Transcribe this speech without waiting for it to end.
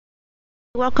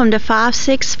Welcome to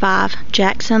 565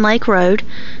 Jackson Lake Road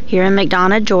here in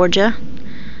McDonough, Georgia.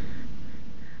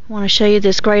 I want to show you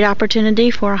this great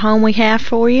opportunity for a home we have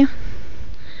for you.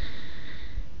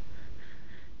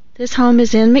 This home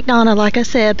is in McDonough, like I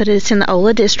said, but it's in the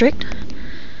Ola district.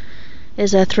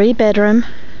 It's a 3-bedroom,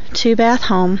 2-bath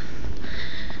home.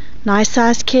 Nice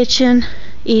sized kitchen,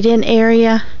 eat-in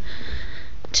area,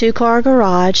 2-car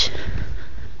garage.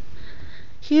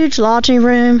 Huge laundry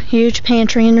room, huge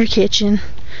pantry in your kitchen.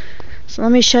 So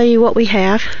let me show you what we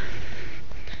have.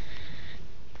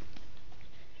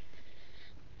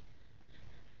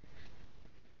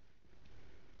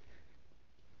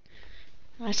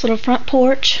 Nice little front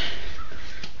porch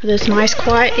for those nice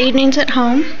quiet evenings at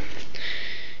home.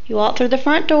 You walk through the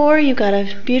front door, you've got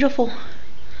a beautiful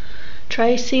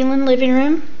tray ceiling living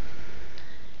room,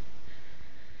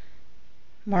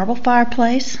 marble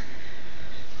fireplace.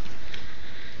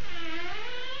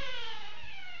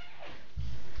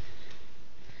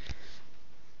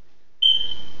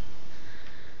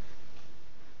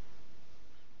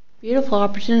 Beautiful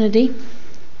opportunity.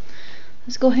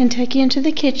 Let's go ahead and take you into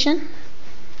the kitchen.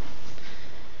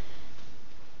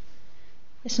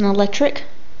 It's an electric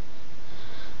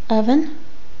oven.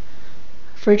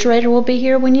 Refrigerator will be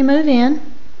here when you move in.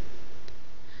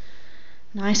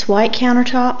 Nice white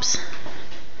countertops.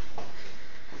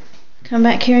 Come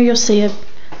back here, you'll see a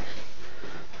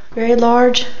very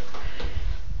large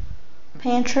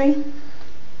pantry.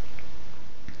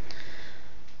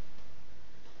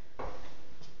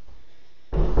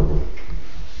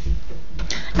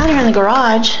 Out here in the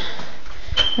garage,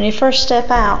 when you first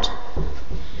step out,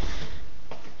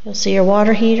 you'll see your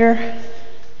water heater.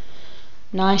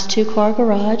 Nice 2-car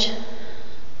garage.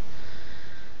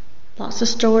 Lots of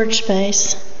storage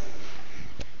space.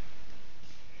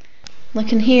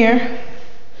 Looking here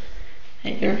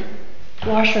at your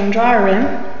washer and dryer room.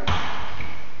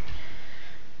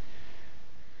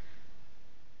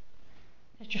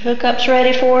 Got your hookups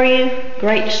ready for you.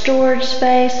 Great storage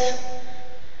space.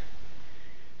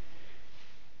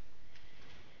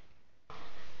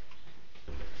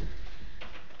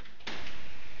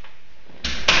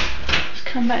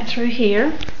 Come back through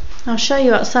here. I'll show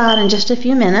you outside in just a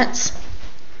few minutes.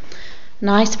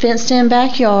 Nice fenced-in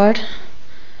backyard.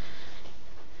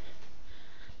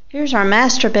 Here's our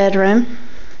master bedroom.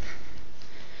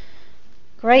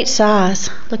 Great size.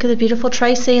 Look at the beautiful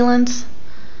tray ceilings.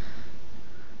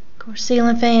 Of course,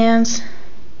 ceiling fans.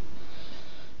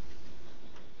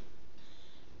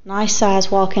 Nice size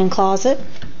walk-in closet.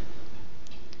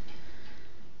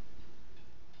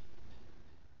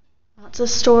 Lots of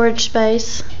storage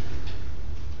space.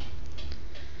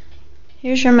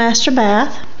 Here's your master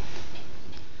bath.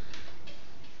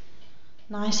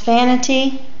 Nice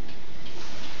vanity.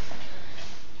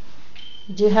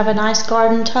 You do have a nice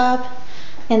garden tub,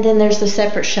 and then there's the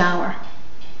separate shower.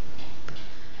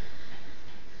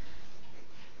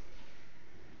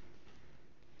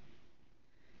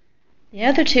 The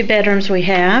other 2 bedrooms we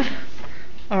have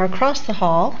are across the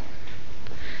hall.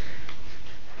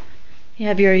 You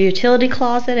have your utility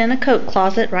closet and a coat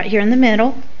closet right here in the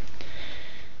middle.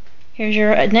 Here's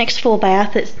your next full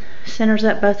bath that centers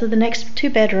up both of the next 2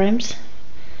 bedrooms.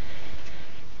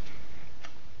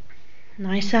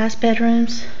 Nice size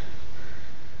bedrooms.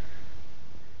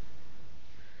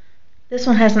 This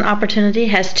one has an opportunity,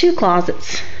 has 2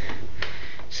 closets.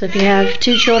 So if you have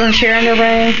 2 children sharing a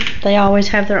room, they always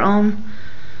have their own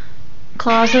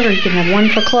closet, or you can have one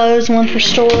for clothes, one for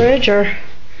storage, or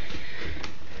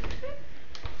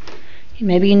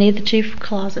maybe you need the 2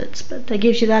 closets, but that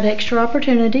gives you that extra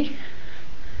opportunity.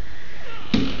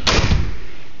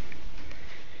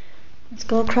 Let's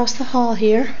go across the hall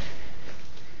here.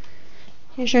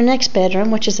 Here's your next bedroom,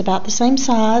 which is about the same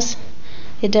size.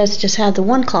 It does just have the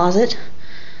 1 closet,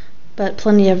 but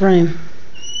plenty of room,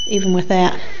 even with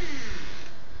that.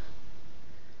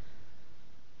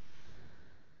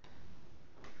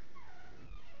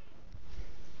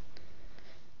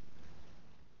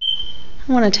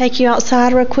 I want to take you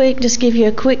outside real quick, just give you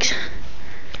a quick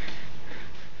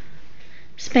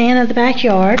span of the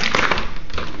backyard.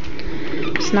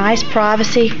 It's nice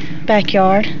privacy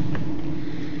backyard.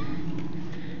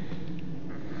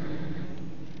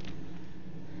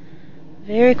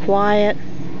 Very quiet,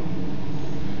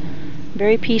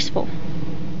 very peaceful.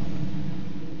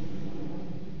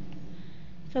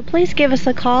 So please give us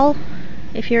a call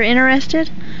if you're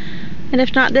interested, and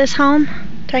if not this home,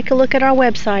 take a look at our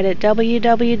website at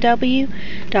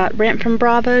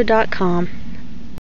www.rentfrombravo.com.